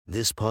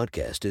This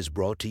podcast is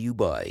brought to you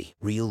by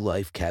Real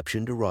Life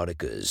Captioned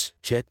Eroticas.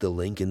 Check the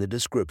link in the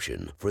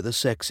description for the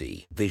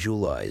sexy,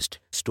 visualized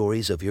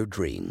stories of your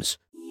dreams.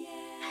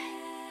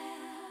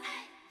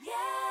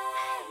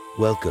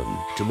 Welcome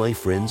to my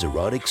friend's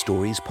Erotic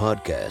Stories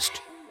podcast,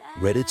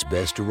 Reddit's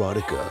Best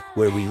Erotica,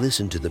 where we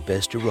listen to the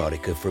best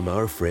erotica from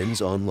our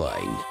friends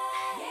online.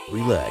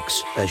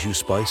 Relax as you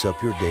spice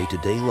up your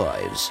day-to-day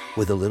lives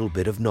with a little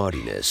bit of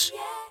naughtiness.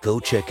 Go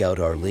check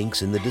out our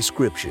links in the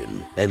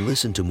description and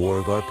listen to more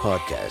of our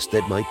podcast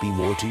that might be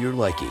more to your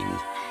liking.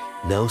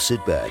 Now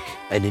sit back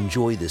and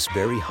enjoy this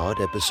very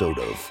hot episode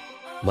of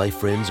My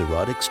Friend's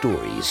Erotic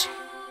Stories.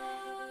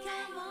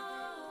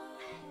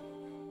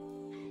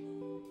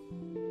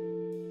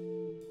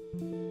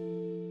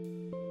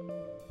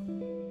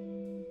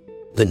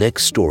 The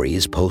next story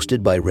is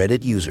posted by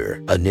Reddit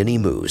user Anini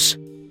Moose.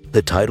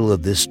 The title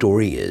of this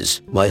story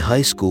is My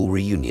High School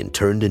Reunion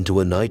Turned into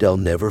a Night I'll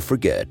Never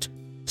Forget.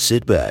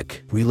 Sit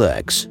back,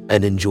 relax,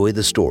 and enjoy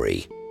the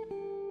story.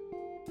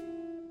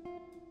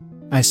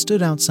 I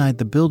stood outside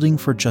the building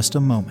for just a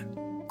moment,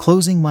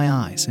 closing my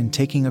eyes and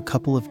taking a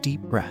couple of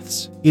deep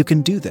breaths. You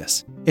can do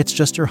this. It's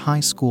just your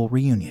high school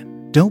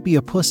reunion. Don't be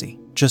a pussy,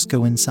 just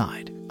go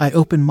inside. I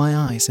opened my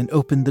eyes and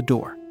opened the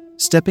door,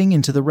 stepping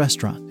into the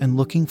restaurant and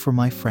looking for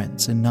my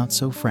friends and not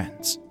so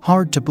friends.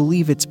 Hard to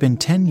believe it's been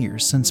 10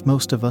 years since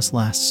most of us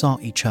last saw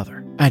each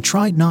other. I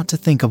tried not to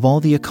think of all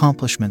the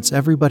accomplishments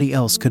everybody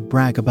else could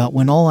brag about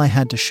when all I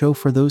had to show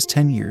for those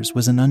 10 years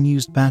was an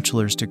unused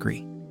bachelor's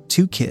degree,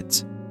 2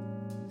 kids,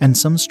 and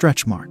some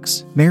stretch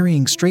marks.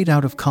 Marrying straight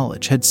out of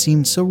college had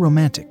seemed so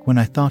romantic when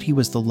I thought he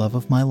was the love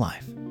of my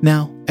life.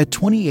 Now, at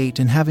 28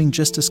 and having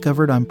just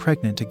discovered I'm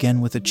pregnant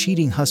again with a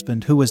cheating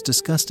husband who was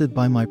disgusted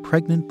by my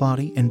pregnant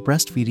body and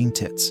breastfeeding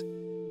tits,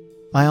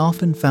 I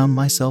often found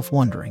myself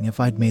wondering if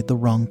I'd made the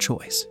wrong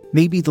choice.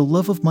 Maybe the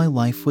love of my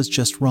life was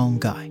just wrong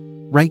guy,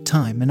 right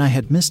time, and I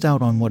had missed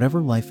out on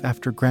whatever life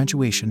after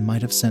graduation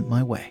might have sent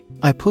my way.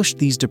 I pushed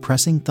these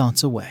depressing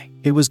thoughts away.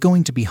 It was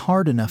going to be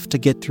hard enough to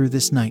get through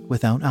this night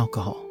without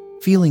alcohol.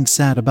 Feeling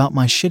sad about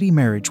my shitty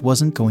marriage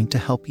wasn't going to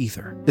help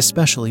either,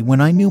 especially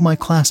when I knew my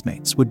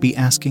classmates would be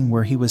asking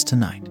where he was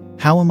tonight.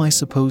 How am I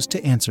supposed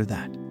to answer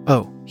that?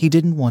 Oh, he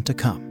didn't want to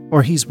come,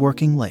 or he's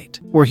working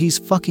late, or he's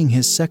fucking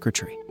his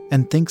secretary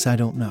and thinks I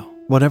don't know.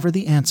 Whatever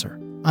the answer,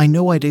 I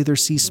know I'd either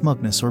see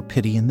smugness or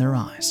pity in their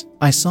eyes.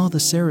 I saw the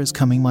Sarahs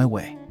coming my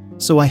way,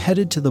 so I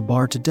headed to the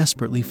bar to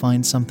desperately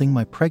find something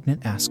my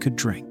pregnant ass could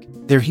drink.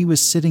 There he was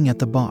sitting at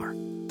the bar,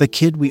 the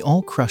kid we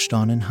all crushed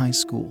on in high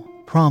school.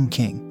 Prom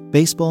king,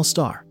 baseball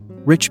star,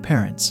 rich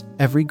parents,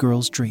 every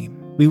girl's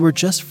dream. We were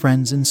just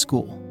friends in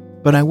school,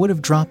 but I would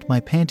have dropped my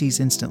panties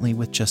instantly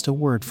with just a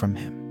word from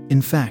him.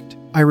 In fact,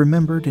 I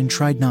remembered and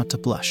tried not to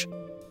blush.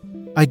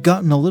 I'd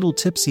gotten a little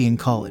tipsy in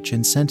college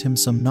and sent him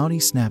some naughty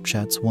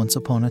Snapchats once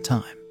upon a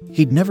time.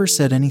 He'd never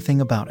said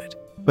anything about it,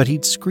 but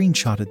he'd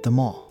screenshotted them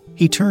all.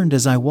 He turned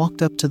as I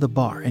walked up to the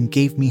bar and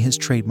gave me his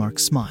trademark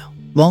smile.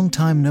 "Long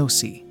time no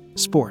see,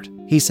 sport,"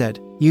 he said,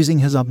 using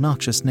his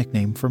obnoxious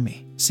nickname for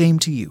me. "Same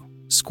to you,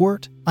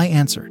 squirt," I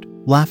answered,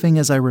 laughing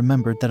as I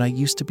remembered that I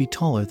used to be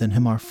taller than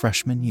him our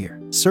freshman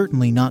year.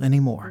 Certainly not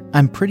anymore.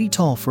 I'm pretty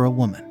tall for a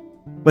woman,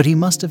 but he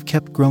must have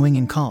kept growing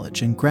in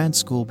college and grad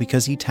school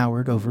because he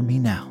towered over me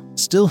now.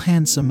 Still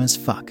handsome as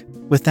fuck,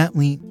 with that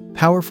lean,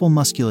 powerful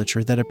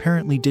musculature that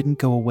apparently didn't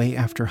go away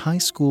after high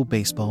school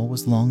baseball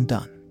was long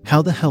done.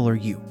 "How the hell are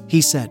you?"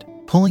 he said,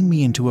 pulling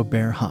me into a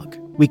bear hug.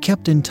 We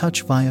kept in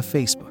touch via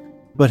Facebook,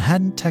 but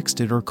hadn't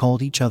texted or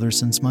called each other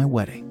since my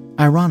wedding.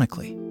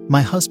 Ironically,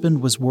 my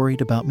husband was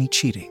worried about me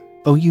cheating.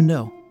 "Oh, you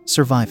know,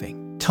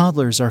 surviving.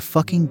 Toddlers are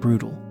fucking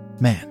brutal,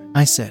 man,"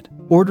 I said,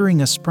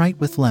 ordering a Sprite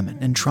with lemon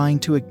and trying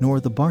to ignore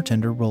the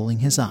bartender rolling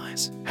his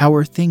eyes. "How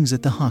are things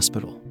at the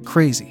hospital?"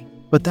 "Crazy,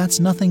 but that's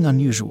nothing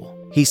unusual,"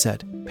 he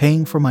said,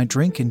 paying for my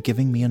drink and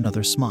giving me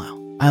another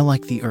smile. "I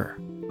like the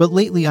but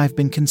lately I've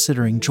been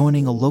considering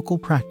joining a local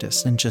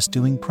practice and just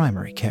doing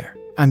primary care.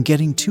 I'm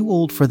getting too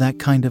old for that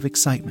kind of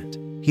excitement."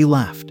 He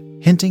laughed,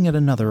 hinting at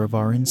another of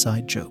our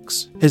inside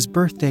jokes. His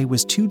birthday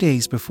was 2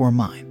 days before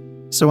mine,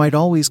 so I'd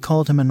always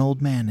called him an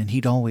old man and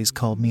he'd always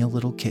called me a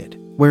little kid.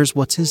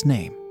 What's his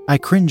name?" I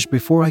cringed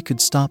before I could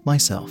stop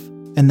myself,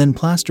 and then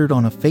plastered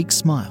on a fake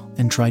smile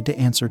and tried to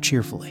answer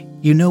cheerfully.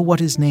 "You know what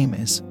his name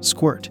is,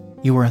 Squirt.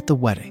 You were at the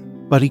wedding,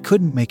 but he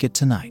couldn't make it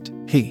tonight.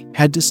 He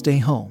had to stay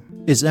home.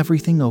 Is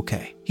everything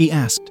okay?" he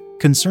asked,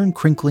 concern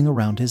crinkling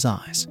around his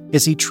eyes.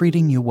 "Is he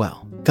treating you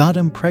well? Got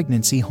him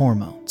pregnancy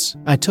hormones?"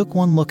 I took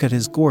one look at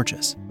his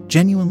gorgeous,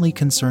 genuinely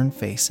concerned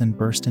face and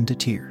burst into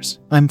tears.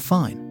 "I'm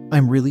fine.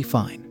 I'm really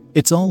fine.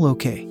 It's all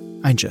okay.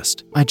 I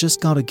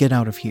just gotta get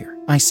out of here,"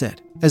 I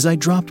said, as I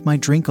dropped my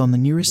drink on the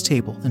nearest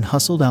table and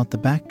hustled out the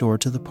back door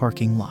to the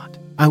parking lot.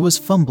 I was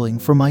fumbling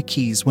for my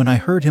keys when I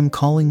heard him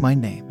calling my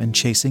name and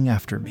chasing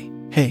after me.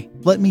 "Hey,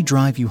 let me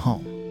drive you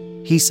home,"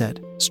 he said,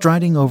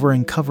 striding over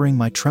and covering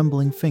my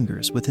trembling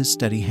fingers with his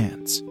steady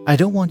hands. "I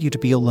don't want you to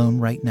be alone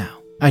right now.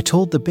 I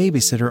told the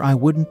babysitter I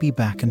wouldn't be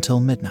back until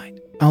midnight.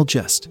 I'll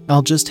just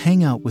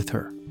hang out with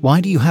her." "Why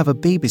do you have a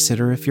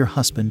babysitter if your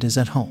husband is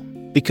at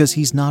home?" "Because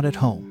he's not at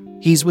home.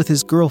 He's with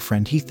his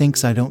girlfriend he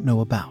thinks I don't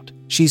know about.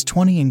 She's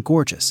 20 and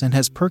gorgeous and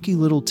has perky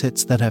little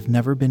tits that have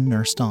never been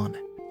nursed on.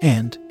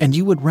 And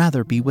you would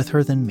rather be with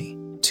her than me,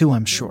 too,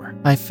 I'm sure.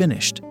 I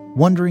finished,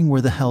 wondering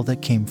where the hell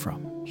that came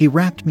from. He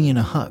wrapped me in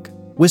a hug,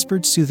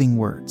 whispered soothing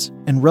words,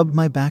 and rubbed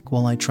my back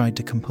while I tried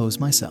to compose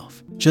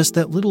myself. Just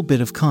that little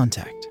bit of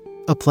contact,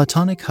 a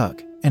platonic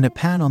hug, and a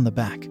pat on the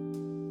back,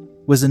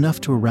 was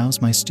enough to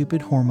arouse my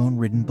stupid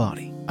hormone-ridden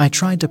body. I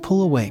tried to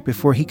pull away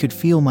before he could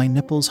feel my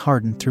nipples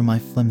harden through my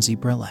flimsy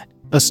bralette.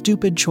 A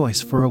stupid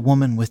choice for a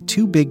woman with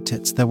two big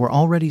tits that were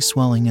already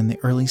swelling in the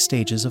early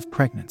stages of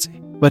pregnancy.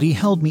 But he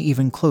held me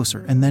even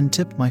closer and then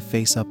tipped my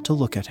face up to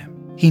look at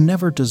him. He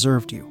never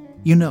deserved you,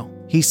 you know,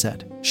 he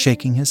said,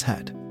 shaking his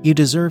head. You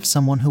deserve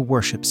someone who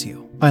worships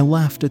you. I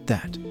laughed at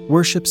that.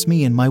 Worships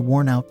me in my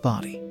worn-out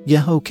body.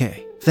 Yeah,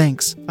 okay.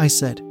 Thanks, I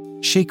said,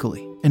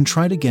 shakily, and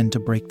tried again to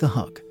break the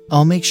hug.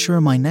 I'll make sure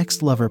my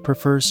next lover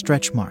prefers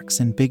stretch marks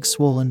and big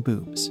swollen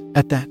boobs.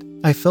 At that,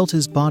 I felt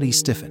his body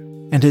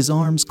stiffen, and his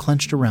arms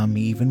clenched around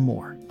me even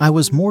more. I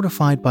was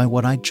mortified by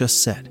what I'd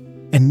just said,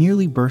 and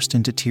nearly burst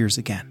into tears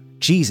again.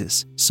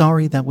 Jesus,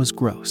 sorry, that was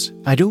gross.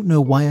 I don't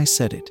know why I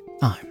said it.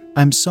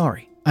 I'm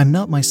sorry. I'm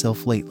not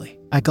myself lately.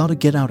 I gotta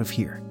get out of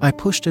here. I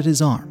pushed at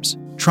his arms,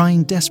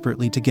 trying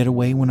desperately to get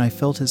away when I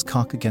felt his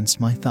cock against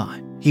my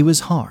thigh. He was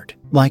hard,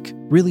 like,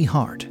 really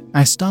hard.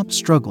 I stopped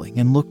struggling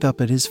and looked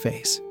up at his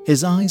face.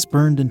 His eyes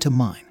burned into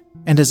mine,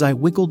 and as I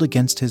wiggled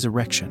against his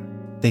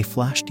erection, they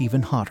flashed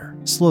even hotter.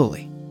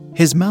 Slowly,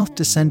 his mouth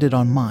descended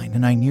on mine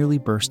and I nearly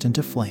burst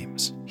into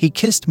flames. He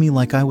kissed me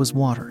like I was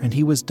water and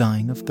he was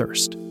dying of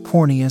thirst.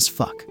 Corny as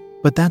fuck.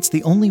 But that's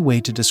the only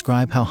way to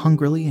describe how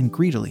hungrily and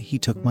greedily he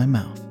took my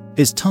mouth.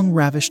 His tongue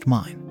ravished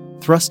mine,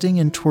 thrusting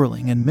and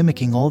twirling and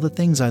mimicking all the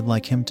things I'd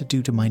like him to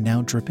do to my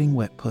now dripping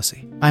wet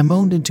pussy. I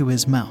moaned into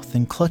his mouth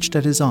and clutched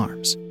at his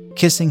arms,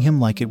 kissing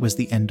him like it was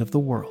the end of the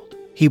world.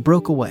 He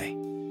broke away,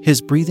 his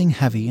breathing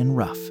heavy and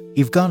rough.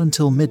 You've got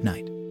until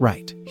midnight,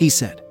 right? He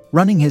said,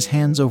 running his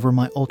hands over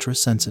my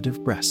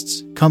ultra-sensitive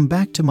breasts. Come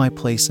back to my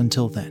place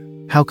until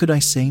then. How could I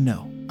say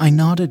no? I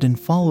nodded and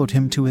followed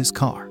him to his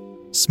car,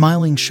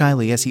 smiling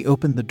shyly as he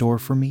opened the door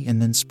for me and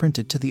then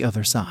sprinted to the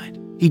other side.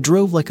 He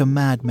drove like a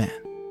madman,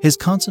 his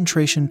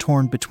concentration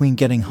torn between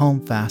getting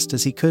home fast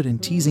as he could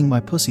and teasing my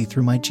pussy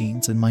through my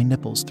jeans and my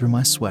nipples through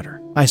my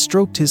sweater. I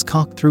stroked his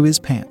cock through his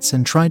pants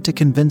and tried to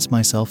convince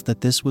myself that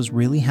this was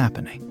really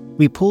happening.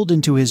 We pulled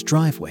into his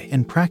driveway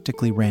and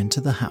practically ran to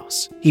the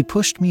house. He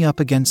pushed me up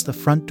against the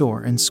front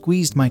door and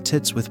squeezed my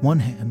tits with one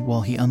hand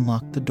while he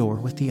unlocked the door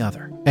with the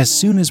other. As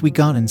soon as we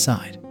got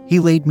inside, he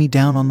laid me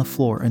down on the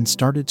floor and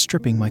started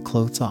stripping my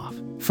clothes off.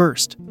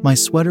 First, my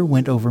sweater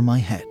went over my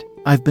head.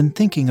 I've been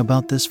thinking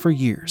about this for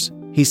years,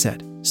 he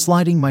said,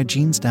 sliding my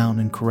jeans down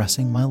and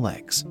caressing my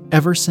legs.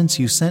 Ever since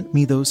you sent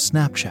me those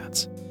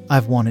Snapchats,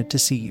 I've wanted to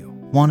see you.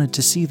 Wanted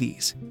to see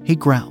these, he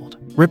growled,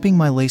 ripping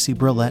my lacy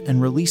bralette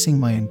and releasing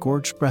my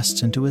engorged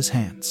breasts into his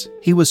hands.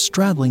 He was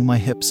straddling my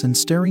hips and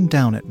staring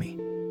down at me,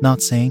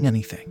 not saying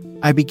anything.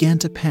 I began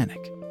to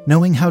panic,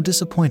 knowing how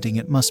disappointing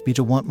it must be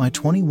to want my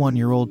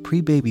 21-year-old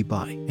pre-baby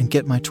body and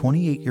get my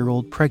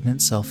 28-year-old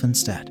pregnant self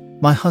instead.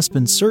 My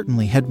husband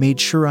certainly had made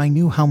sure I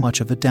knew how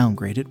much of a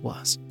downgrade it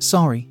was.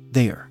 Sorry,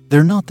 they're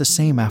not the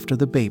same after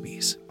the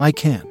babies. I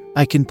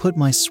can put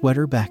my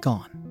sweater back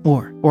on.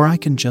 Or I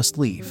can just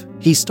leave.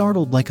 He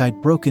startled like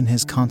I'd broken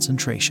his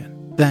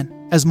concentration.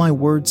 Then, as my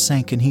words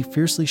sank in, he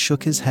fiercely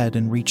shook his head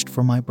and reached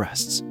for my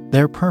breasts.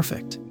 They're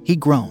perfect, he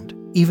groaned,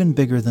 even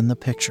bigger than the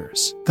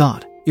pictures.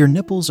 God, your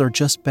nipples are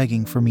just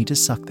begging for me to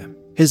suck them.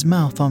 His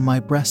mouth on my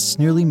breasts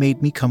nearly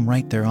made me come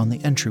right there on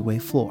the entryway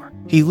floor.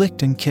 He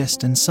licked and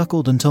kissed and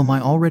suckled until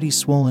my already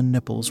swollen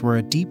nipples were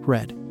a deep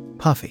red,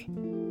 puffy,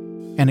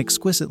 and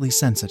exquisitely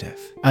sensitive.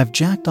 I've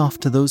jacked off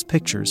to those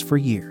pictures for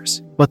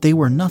years, but they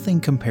were nothing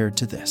compared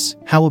to this.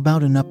 How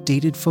about an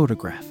updated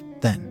photograph,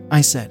 then?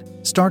 I said,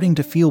 starting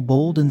to feel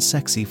bold and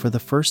sexy for the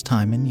first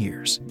time in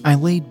years. I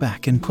laid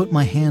back and put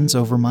my hands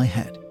over my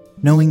head,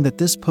 knowing that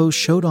this pose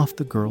showed off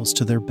the girls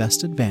to their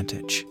best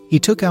advantage. He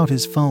took out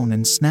his phone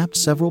and snapped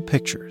several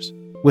pictures,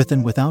 with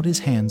and without his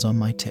hands on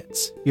my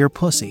tits. Your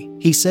pussy,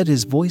 he said,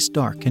 his voice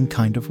dark and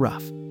kind of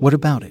rough. What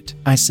about it?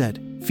 I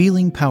said,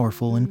 feeling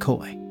powerful and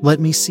coy. Let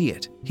me see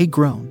it, he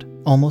groaned,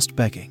 almost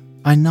begging.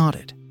 I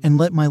nodded and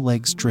let my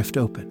legs drift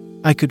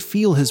open. I could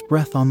feel his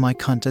breath on my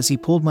cunt as he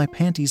pulled my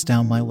panties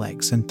down my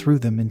legs and threw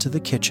them into the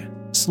kitchen.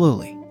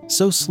 Slowly,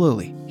 so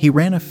slowly, he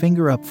ran a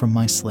finger up from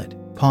my slit,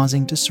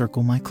 pausing to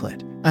circle my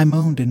clit. I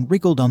moaned and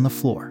wriggled on the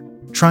floor,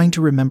 trying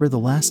to remember the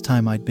last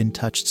time I'd been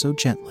touched so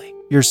gently.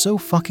 You're so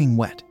fucking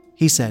wet,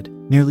 he said,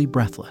 nearly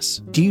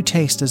breathless. Do you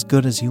taste as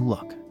good as you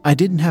look? I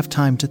didn't have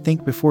time to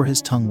think before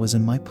his tongue was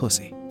in my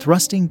pussy,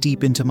 thrusting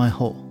deep into my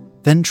hole,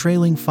 then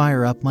trailing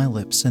fire up my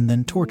lips and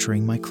then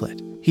torturing my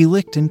clit. He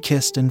licked and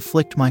kissed and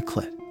flicked my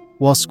clit,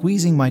 while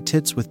squeezing my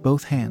tits with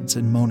both hands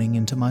and moaning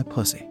into my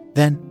pussy.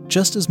 Then,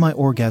 just as my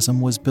orgasm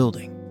was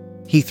building,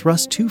 he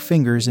thrust 2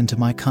 fingers into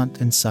my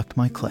cunt and sucked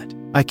my clit.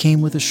 I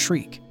came with a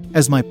shriek,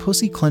 as my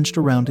pussy clenched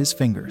around his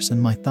fingers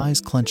and my thighs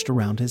clenched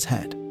around his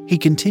head. He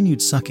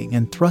continued sucking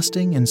and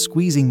thrusting and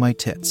squeezing my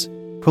tits,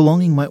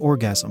 prolonging my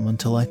orgasm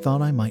until I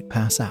thought I might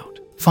pass out.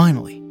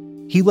 Finally,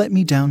 he let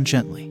me down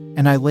gently,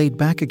 and I laid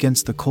back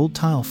against the cold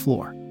tile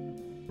floor,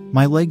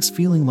 my legs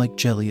feeling like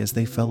jelly as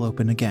they fell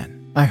open again.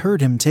 I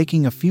heard him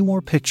taking a few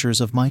more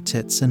pictures of my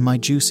tits and my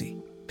juicy,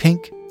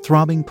 pink,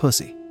 throbbing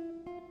pussy.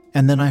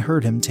 And then I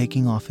heard him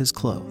taking off his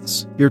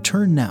clothes. "Your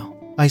turn now,"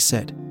 I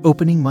said,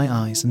 opening my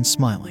eyes and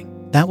smiling.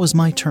 "That was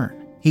my turn,"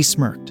 he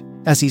smirked,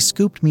 as he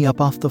scooped me up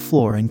off the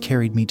floor and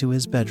carried me to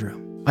his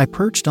bedroom. I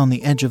perched on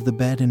the edge of the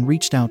bed and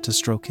reached out to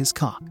stroke his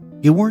cock.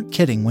 "You weren't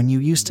kidding when you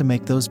used to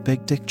make those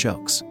big dick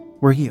jokes,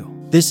 were you?"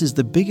 "This is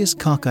the biggest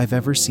cock I've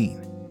ever seen,"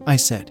 I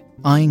said,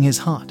 eyeing his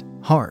hot,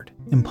 hard,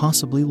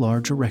 impossibly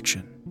large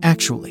erection.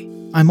 "Actually,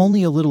 I'm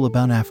only a little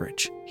about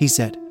average," he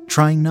said,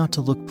 trying not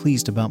to look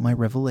pleased about my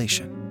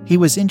revelation. He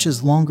was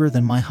inches longer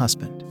than my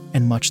husband,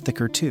 and much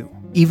thicker too.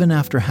 Even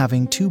after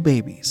having 2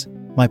 babies,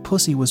 my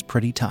pussy was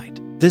pretty tight.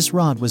 This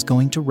rod was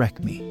going to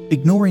wreck me.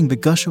 Ignoring the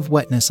gush of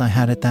wetness I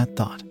had at that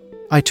thought,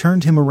 I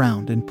turned him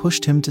around and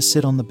pushed him to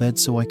sit on the bed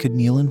so I could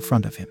kneel in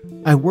front of him.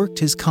 I worked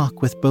his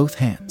cock with both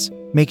hands,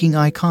 making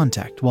eye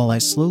contact while I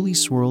slowly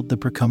swirled the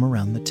precum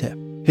around the tip.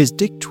 His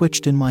dick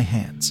twitched in my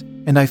hands,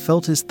 and I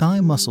felt his thigh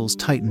muscles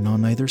tighten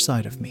on either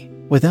side of me.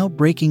 Without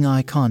breaking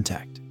eye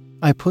contact,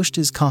 I pushed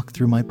his cock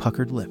through my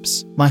puckered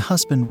lips. My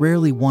husband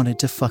rarely wanted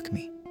to fuck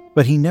me,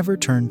 but he never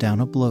turned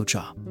down a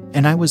blowjob,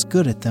 and I was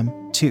good at them,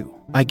 too.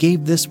 I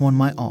gave this one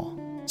my all,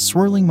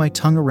 swirling my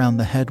tongue around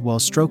the head while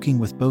stroking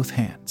with both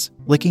hands,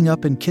 licking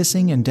up and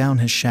kissing and down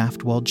his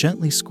shaft while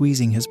gently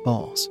squeezing his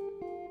balls.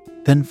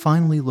 Then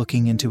finally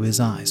looking into his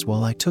eyes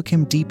while I took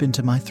him deep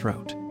into my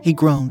throat. He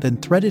groaned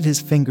and threaded his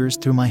fingers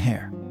through my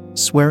hair,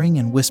 swearing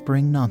and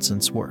whispering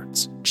nonsense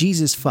words.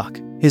 Jesus fuck.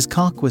 His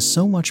cock was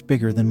so much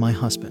bigger than my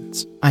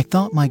husband's. I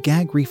thought my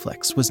gag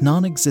reflex was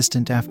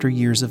non-existent after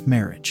years of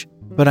marriage,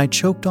 but I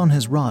choked on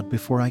his rod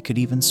before I could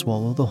even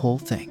swallow the whole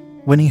thing.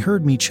 When he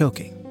heard me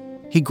choking,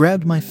 he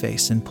grabbed my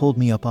face and pulled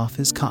me up off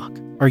his cock.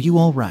 "Are you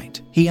all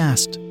right?" he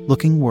asked,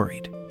 looking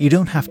worried. "You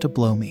don't have to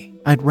blow me.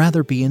 I'd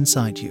rather be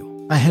inside you."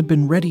 I had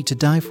been ready to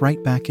dive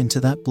right back into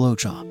that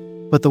blowjob,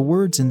 but the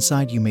words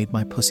 "inside you" made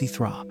my pussy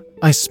throb.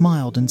 I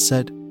smiled and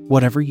said,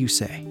 "Whatever you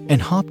say,"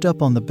 and hopped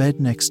up on the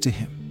bed next to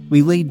him.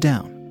 We laid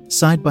down,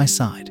 side by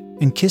side,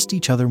 and kissed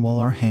each other while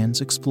our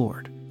hands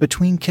explored.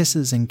 Between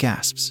kisses and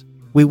gasps,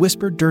 we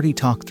whispered dirty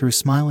talk through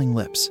smiling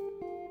lips,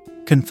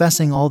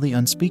 confessing all the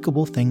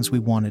unspeakable things we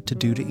wanted to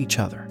do to each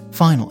other.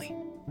 Finally,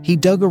 he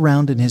dug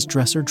around in his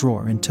dresser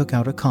drawer and took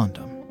out a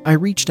condom. I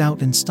reached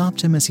out and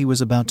stopped him as he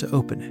was about to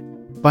open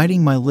it,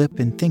 biting my lip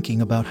and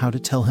thinking about how to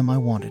tell him I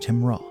wanted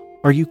him raw.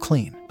 "Are you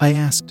clean?" I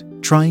asked,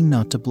 trying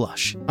not to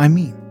blush. "I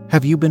mean,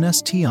 have you been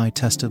STI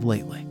tested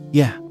lately?"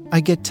 "Yeah,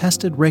 I get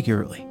tested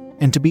regularly.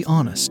 And to be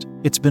honest,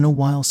 it's been a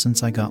while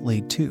since I got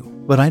laid too.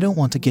 But I don't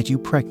want to get you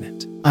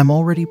pregnant." "I'm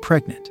already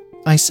pregnant,"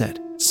 I said,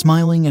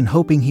 smiling and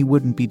hoping he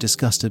wouldn't be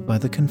disgusted by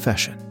the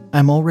confession.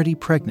 "I'm already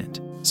pregnant,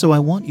 so I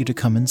want you to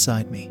come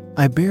inside me."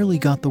 I barely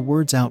got the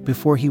words out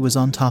before he was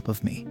on top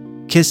of me,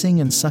 kissing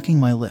and sucking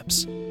my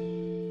lips,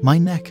 my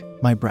neck,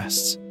 my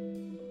breasts,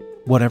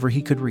 whatever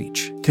he could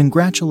reach.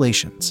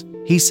 "Congratulations,"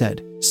 he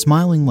said,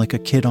 smiling like a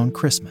kid on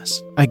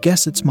Christmas. "I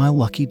guess it's my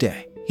lucky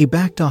day." He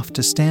backed off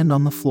to stand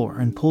on the floor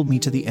and pulled me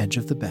to the edge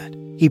of the bed.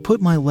 He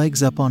put my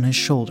legs up on his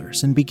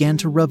shoulders and began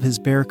to rub his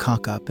bare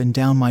cock up and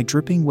down my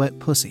dripping wet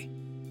pussy,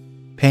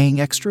 paying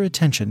extra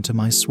attention to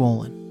my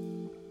swollen,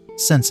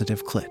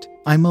 sensitive clit.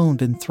 I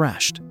moaned and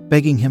thrashed,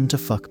 begging him to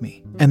fuck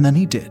me. And then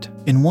he did.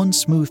 In one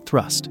smooth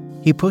thrust,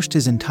 he pushed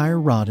his entire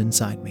rod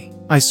inside me.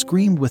 I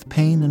screamed with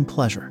pain and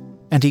pleasure,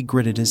 and he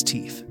gritted his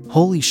teeth.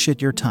 "Holy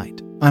shit, you're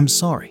tight." "I'm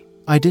sorry.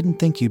 I didn't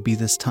think you'd be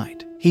this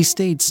tight." He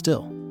stayed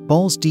still,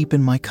 balls deep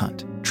in my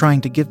cunt,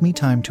 trying to give me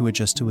time to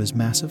adjust to his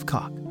massive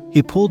cock.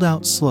 He pulled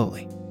out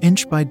slowly,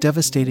 inch by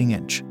devastating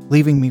inch,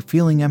 leaving me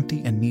feeling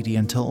empty and needy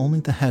until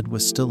only the head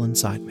was still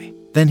inside me.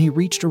 Then he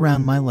reached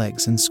around my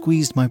legs and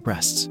squeezed my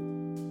breasts,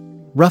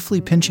 roughly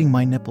pinching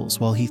my nipples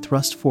while he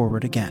thrust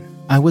forward again.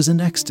 I was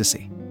in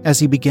ecstasy as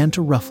he began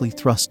to roughly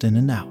thrust in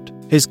and out.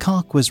 His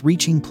cock was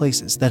reaching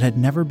places that had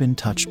never been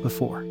touched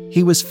before.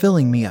 He was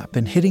filling me up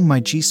and hitting my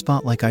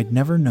G-spot like I'd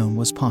never known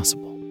was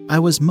possible. I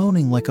was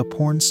moaning like a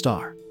porn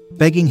star,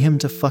 begging him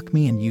to fuck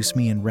me and use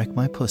me and wreck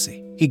my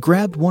pussy. He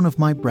grabbed one of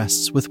my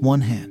breasts with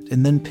one hand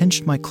and then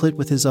pinched my clit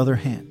with his other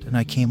hand, and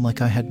I came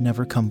like I had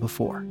never come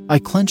before. I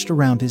clenched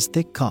around his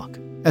thick cock,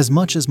 as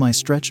much as my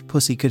stretched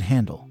pussy could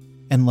handle,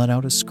 and let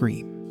out a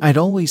scream. I'd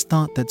always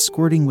thought that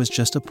squirting was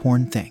just a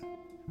porn thing,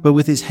 but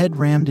with his head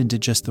rammed into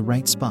just the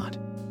right spot,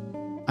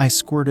 I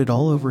squirted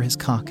all over his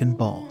cock and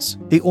balls.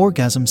 The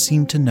orgasm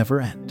seemed to never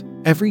end.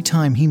 Every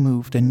time he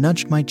moved and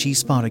nudged my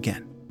G-spot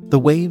again, the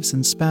waves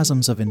and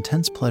spasms of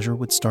intense pleasure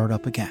would start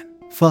up again.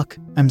 "Fuck,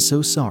 I'm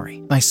so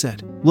sorry," I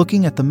said,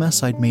 looking at the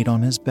mess I'd made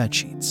on his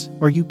bedsheets.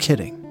 "Are you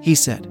kidding?" he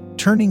said,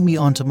 turning me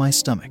onto my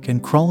stomach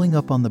and crawling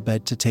up on the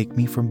bed to take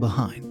me from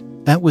behind.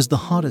 "That was the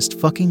hottest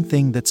fucking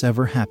thing that's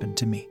ever happened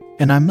to me,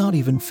 and I'm not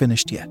even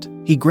finished yet."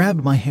 He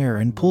grabbed my hair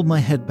and pulled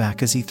my head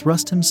back as he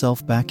thrust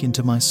himself back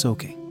into my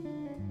soaking,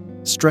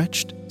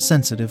 stretched,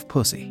 sensitive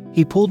pussy.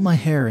 He pulled my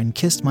hair and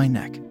kissed my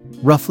neck,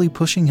 roughly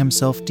pushing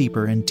himself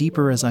deeper and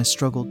deeper as I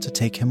struggled to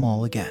take him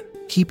all again.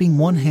 Keeping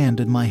one hand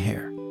in my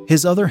hair,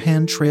 his other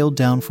hand trailed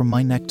down from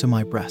my neck to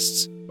my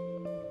breasts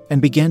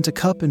and began to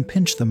cup and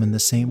pinch them in the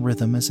same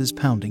rhythm as his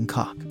pounding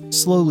cock.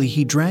 Slowly,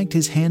 he dragged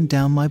his hand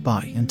down my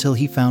body until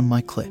he found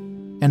my clit,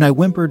 and I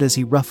whimpered as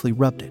he roughly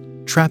rubbed it,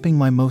 trapping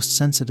my most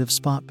sensitive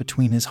spot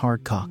between his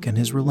hard cock and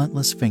his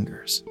relentless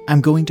fingers.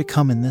 "I'm going to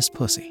come in this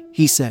pussy,"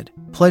 he said,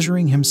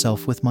 pleasuring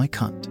himself with my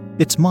cunt.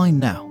 "It's mine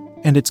now,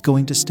 and it's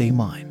going to stay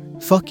mine."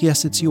 "Fuck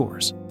yes, it's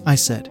yours," I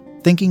said,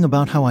 thinking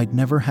about how I'd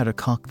never had a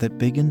cock that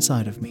big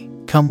inside of me.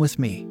 "Come with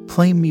me,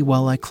 claim me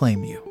while I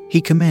claim you,"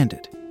 he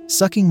commanded,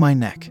 sucking my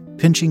neck,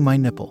 pinching my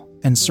nipple,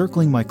 and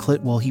circling my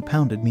clit while he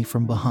pounded me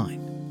from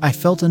behind. I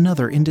felt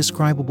another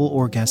indescribable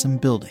orgasm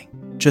building,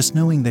 just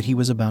knowing that he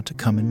was about to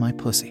come in my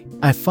pussy.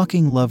 I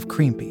fucking love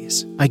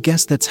creampies. I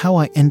guess that's how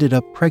I ended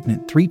up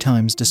pregnant 3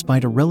 times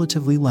despite a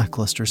relatively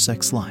lackluster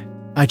sex life.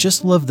 I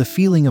just love the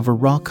feeling of a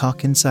raw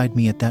cock inside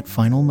me at that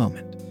final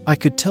moment. I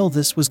could tell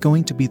this was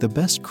going to be the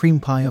best cream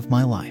pie of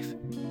my life,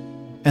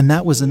 and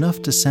that was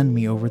enough to send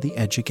me over the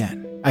edge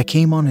again. I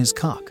came on his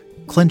cock,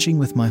 clenching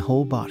with my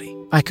whole body.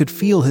 I could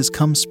feel his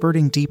cum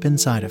spurting deep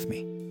inside of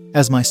me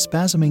as my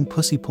spasming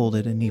pussy pulled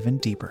it in even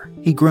deeper.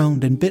 He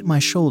groaned and bit my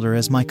shoulder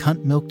as my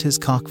cunt milked his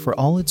cock for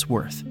all it's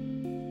worth,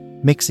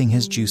 mixing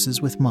his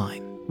juices with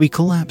mine. We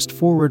collapsed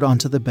forward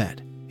onto the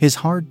bed, his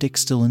hard dick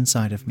still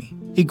inside of me.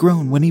 He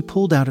groaned when he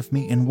pulled out of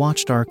me and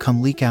watched our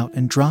cum leak out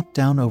and drop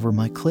down over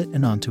my clit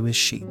and onto his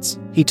sheets.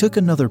 He took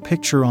another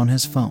picture on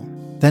his phone,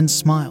 then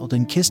smiled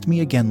and kissed me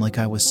again like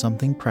I was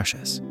something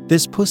precious.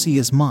 "This pussy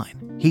is mine,"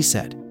 he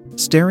said,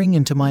 staring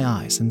into my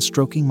eyes and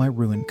stroking my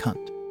ruined cunt.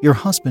 "Your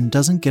husband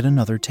doesn't get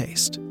another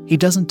taste. He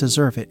doesn't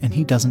deserve it, and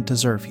he doesn't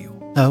deserve you."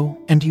 "Oh,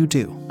 and you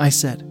do," I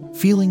said,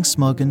 feeling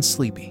smug and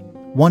sleepy,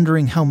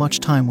 wondering how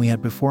much time we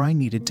had before I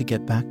needed to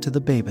get back to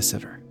the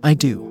babysitter. "I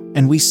do,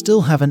 and we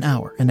still have an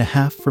hour and a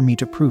half for me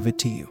to prove it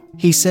to you,"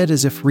 he said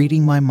as if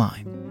reading my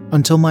mind,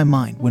 until my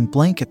mind went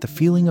blank at the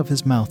feeling of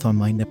his mouth on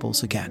my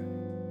nipples again.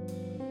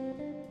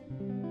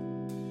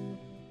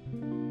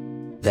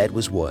 That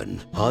was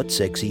one hot,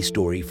 sexy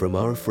story from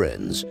our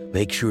friends.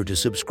 Make sure to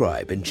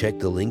subscribe and check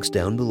the links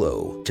down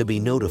below to be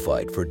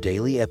notified for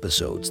daily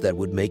episodes that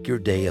would make your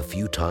day a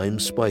few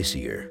times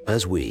spicier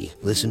as we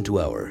listen to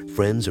our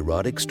friends'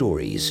 erotic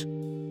stories.